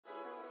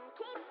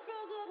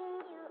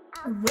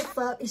What's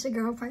up? It's your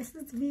girl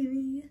Priceless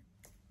Vivi.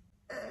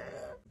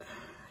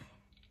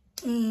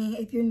 And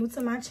if you're new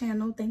to my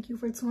channel, thank you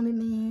for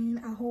tuning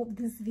in. I hope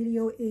this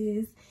video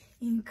is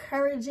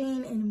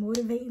encouraging and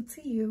motivating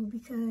to you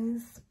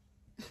because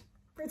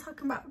we're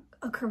talking about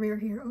a career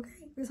here,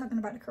 okay? We're talking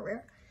about a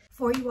career.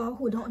 For you all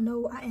who don't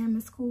know, I am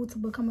in school to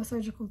become a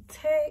surgical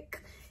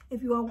tech.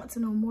 If you all want to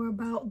know more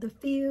about the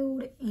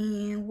field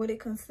and what it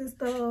consists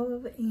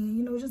of and,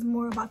 you know, just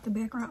more about the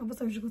background of a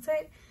surgical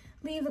tech,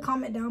 leave a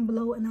comment down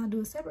below and I'll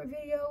do a separate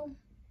video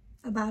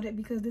about it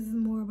because this is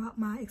more about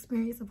my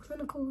experience of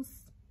clinicals.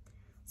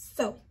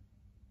 So,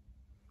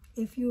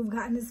 if you've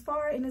gotten this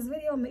far in this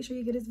video, make sure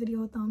you give this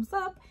video a thumbs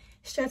up.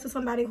 Share it to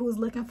somebody who's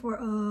looking for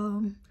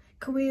a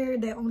career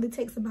that only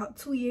takes about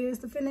 2 years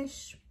to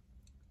finish.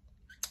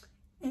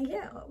 And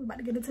yeah, we're about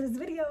to get into this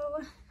video.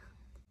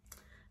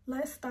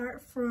 Let's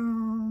start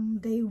from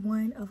day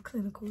one of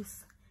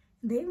clinicals.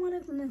 Day one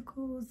of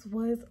clinicals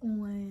was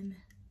on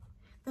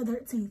the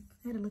 13th.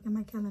 I had to look at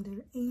my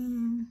calendar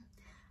and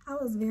I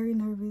was very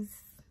nervous.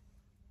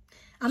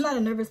 I'm not a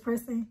nervous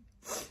person,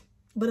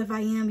 but if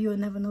I am, you'll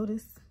never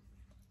notice.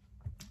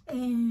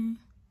 And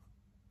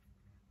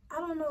I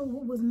don't know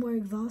what was more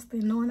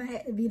exhausting, knowing I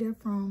had to be there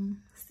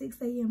from 6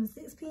 a.m. to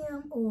 6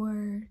 p.m.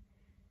 or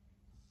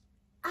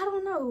I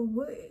don't know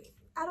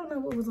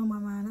what was on my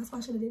mind. That's why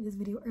I should have did this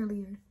video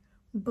earlier.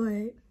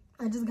 But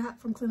I just got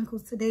from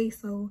clinicals today,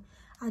 so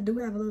I do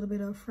have a little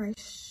bit of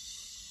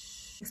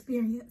fresh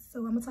experience. So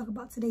I'm gonna talk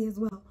about today as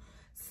well.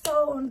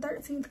 So on the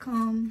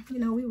 13th you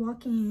know, we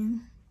walk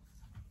in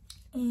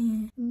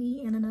and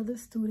me and another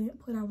student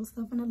put our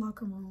stuff in the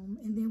locker room,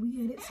 and then we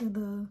headed to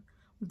the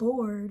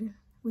board,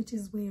 which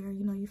is where,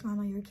 you know, you find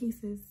all your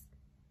cases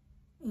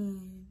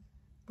and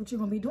what you're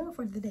gonna be doing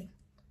for the day.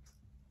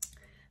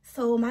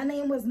 So my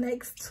name was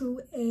next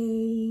to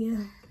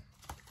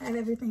I have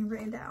everything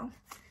written down.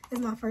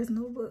 It's my first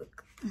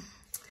notebook.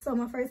 So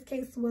my first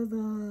case was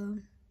a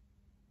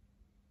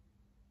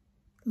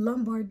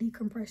lumbar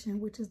decompression,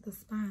 which is the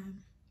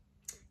spine.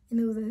 And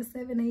it was at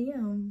 7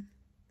 a.m.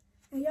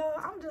 And y'all,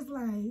 I'm just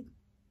like,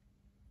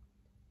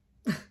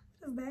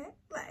 is that?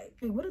 Like,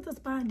 what is the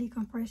spine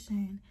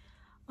decompression?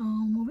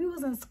 When we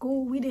was in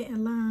school, we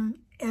didn't learn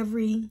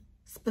every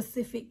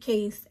specific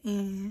case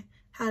and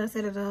how to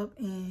set it up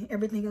and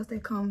everything else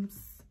that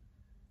comes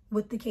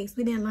with the case.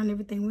 We didn't learn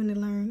everything. We only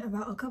learned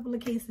about a couple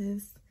of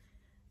cases,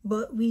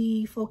 but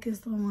we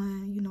focused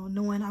on, you know,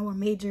 knowing our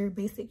major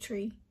basic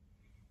tree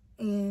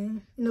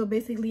and, you know,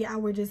 basically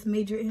our just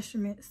major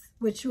instruments,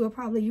 which you will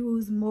probably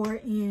use more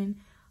in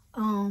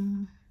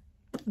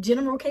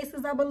general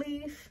cases, I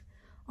believe.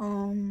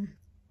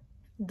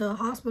 The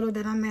hospital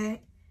that I'm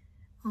at,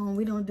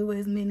 we don't do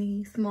as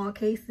many small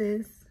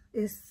cases.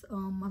 It's a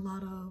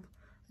lot of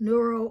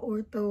neuro,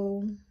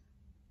 ortho,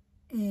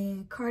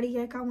 and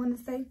cardiac, I want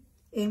to say,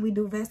 and we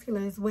do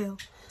vascular as well.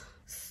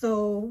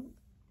 So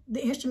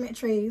the instrument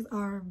trays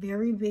are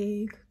very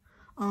big.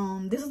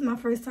 This is my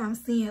first time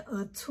seeing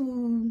a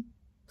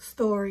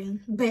 2-story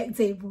back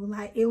table.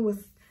 Like, it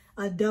was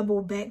a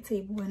double back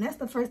table, and that's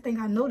the first thing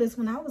I noticed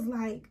when I was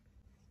like,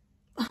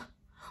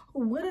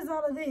 what is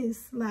all of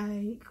this?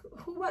 Like,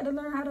 who about to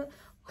learn how to,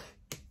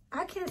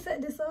 I can't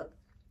set this up.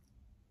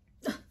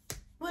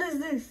 What is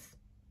this?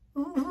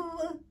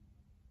 Who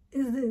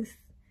is this?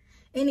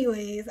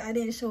 Anyways, I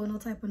didn't show no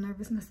type of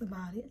nervousness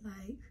about it.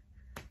 Like,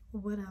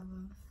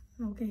 whatever.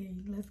 Okay,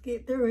 let's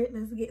get through it.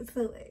 Let's get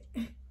to it.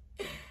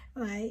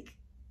 Like,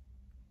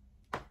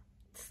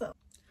 so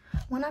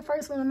when I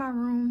first went in my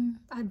room,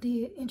 I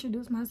did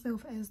introduce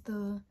myself as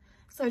the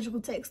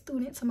surgical tech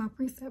student to my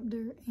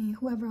preceptor and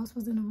whoever else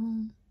was in the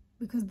room,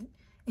 because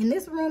in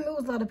this room, it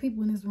was a lot of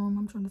people in this room.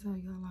 I'm trying to tell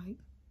y'all, like,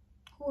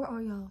 who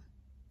are y'all?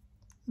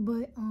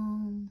 But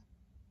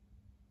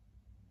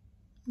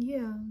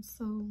yeah,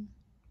 so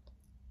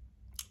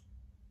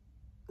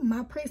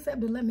my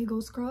preceptor let me go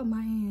scrub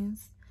my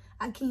hands.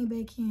 I came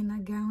back in, I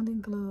gowned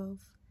and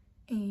gloved,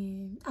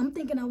 and I'm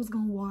thinking I was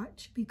gonna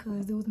watch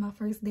because it was my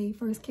first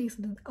case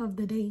of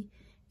the day.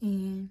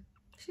 And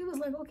she was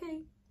like,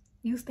 okay,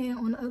 you stand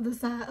on the other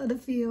side of the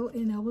field,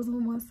 and I was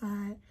on one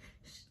side.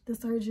 The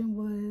surgeon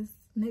was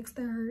next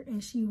to her,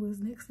 and she was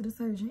next to the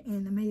surgeon,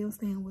 and the Mayo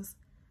stand was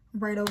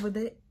right over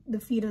the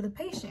feet of the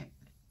patient.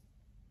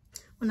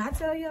 When I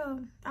tell y'all,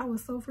 I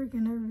was so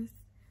freaking nervous.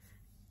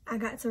 I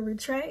got to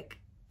retract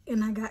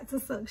and I got to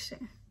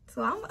suction.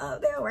 So I'm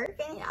up there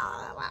working,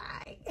 y'all.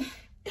 Like,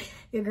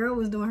 your girl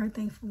was doing her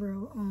thing for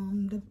real.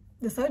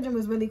 The surgeon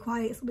was really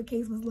quiet, so the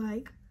case was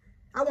like,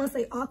 I won't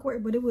say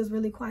awkward, but it was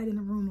really quiet in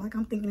the room. Like,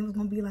 I'm thinking it was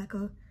gonna be like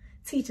a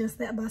teaching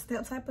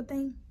step-by-step type of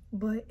thing.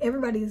 But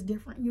everybody is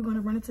different. You're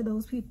gonna run into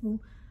those people,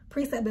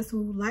 preceptors,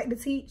 who like to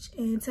teach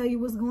and tell you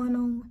what's going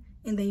on.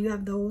 And then you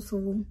have those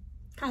who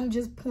kind of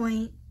just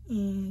point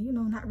and, you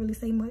know, not really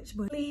say much.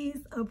 But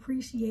please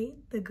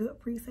appreciate the good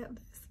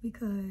preceptors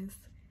because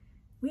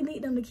we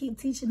need them to keep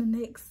teaching the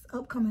next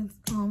upcoming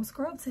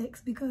scrub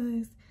techs,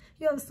 because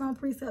you have some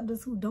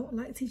preceptors who don't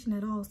like teaching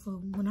at all.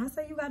 So when I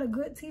say you got a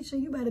good teacher,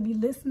 you better be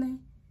listening,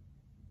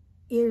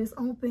 ears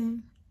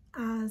open,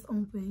 eyes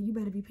open. You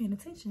better be paying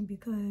attention,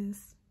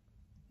 because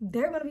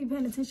they're going to be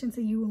paying attention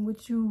to you and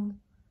what you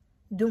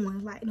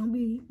doing. Like, don't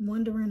be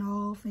wandering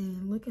off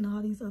and looking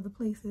all these other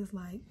places.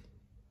 Like,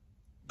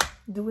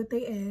 do what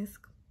they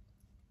ask.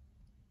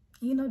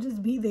 You know,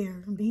 just be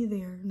there,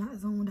 not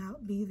zoned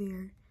out, be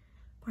there,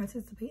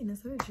 participate in the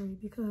surgery,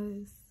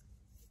 because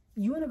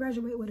you want to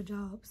graduate with a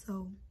job.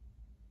 So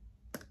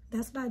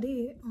that's what I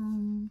did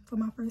for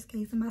my first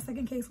case. And my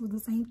second case was the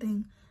same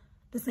thing.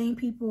 The same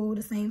people,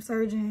 the same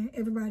surgeon,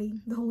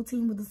 everybody, the whole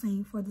team was the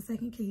same for the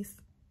second case.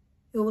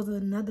 It was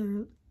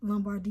another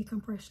lumbar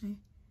decompression.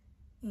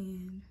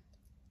 And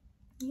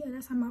yeah,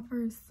 that's how my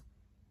first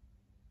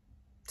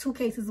 2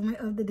 cases went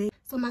of the day.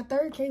 So my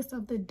third case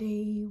of the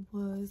day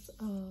was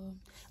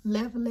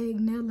left leg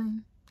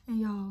kneeling. And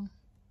y'all,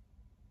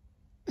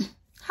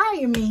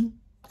 hire me.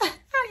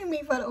 Hire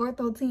me for the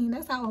ortho team.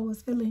 That's how I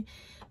was feeling.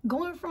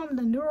 Going from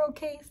the neuro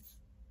case,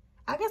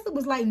 I guess it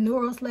was like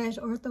neuro /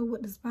 ortho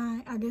with the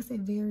spine. I guess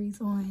it varies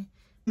on,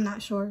 I'm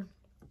not sure.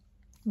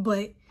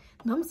 But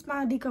them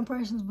spine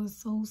decompressions was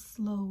so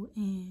slow.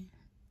 And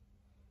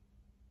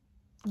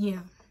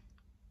yeah.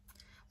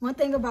 One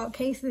thing about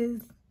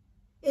cases,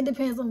 it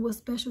depends on what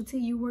specialty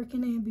you're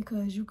working in,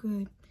 because you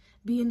could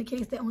be in the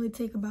case that only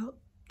take about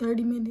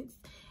 30 minutes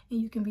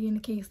and you can be in the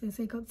case that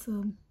take up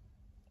to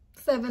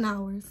 7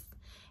 hours.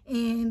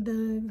 And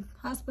the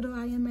hospital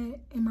I am at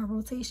in my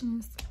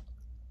rotations,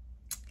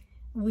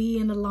 we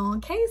in the long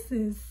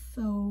cases,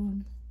 so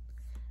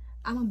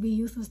I'm gonna be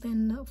used to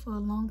standing up for a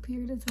long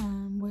period of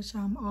time, which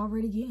I'm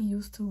already getting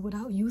used to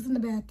without using the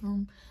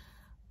bathroom,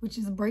 which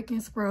is break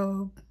and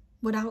scrub,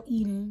 without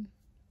eating.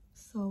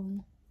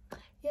 So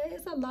yeah,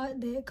 it's a lot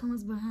that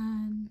comes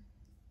behind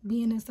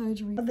being in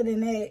surgery. Other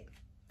than that,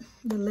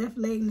 the left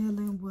leg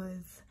kneeling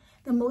was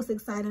the most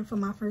exciting for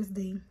my first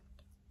day.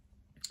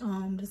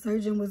 The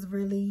surgeon was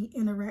really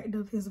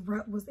interactive. His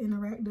rep was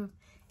interactive.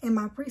 And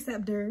my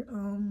preceptor,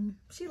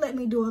 she let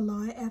me do a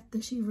lot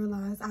after she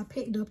realized I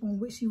picked up on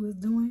what she was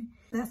doing.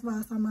 That's why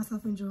I saw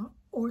myself enjoy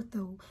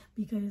ortho,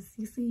 because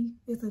you see,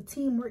 it's a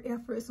teamwork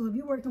effort. So if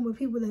you're working with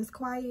people that's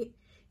quiet,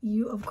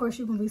 of course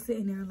you're gonna be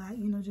sitting there like,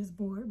 you know, just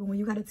bored. But when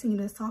you got a team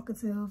that's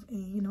talkative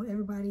and, you know,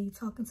 everybody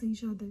talking to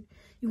each other,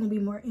 you're gonna be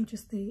more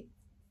interested.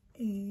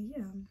 And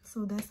yeah,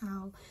 so that's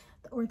how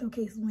the ortho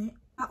case went.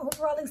 My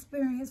overall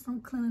experience from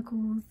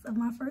clinicals of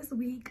my first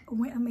week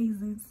went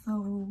amazing.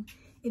 So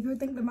if you're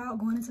thinking about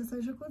going into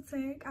surgical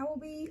tech, I will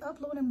be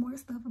uploading more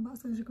stuff about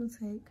surgical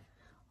tech.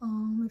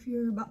 If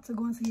you're about to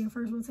go into your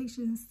first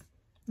rotations,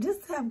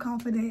 just have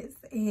confidence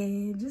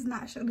and just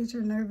not show that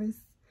you're nervous.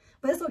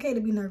 But it's okay to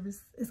be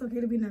nervous. It's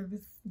okay to be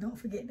nervous. Don't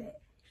forget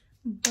that.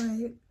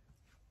 But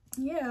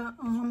yeah,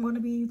 I'm going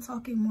to be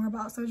talking more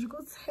about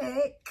surgical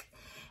tech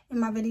in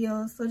my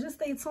videos. So just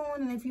stay tuned.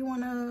 And if you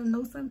want to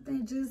know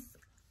something, just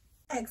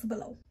ask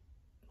below.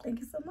 Thank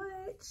you so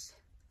much.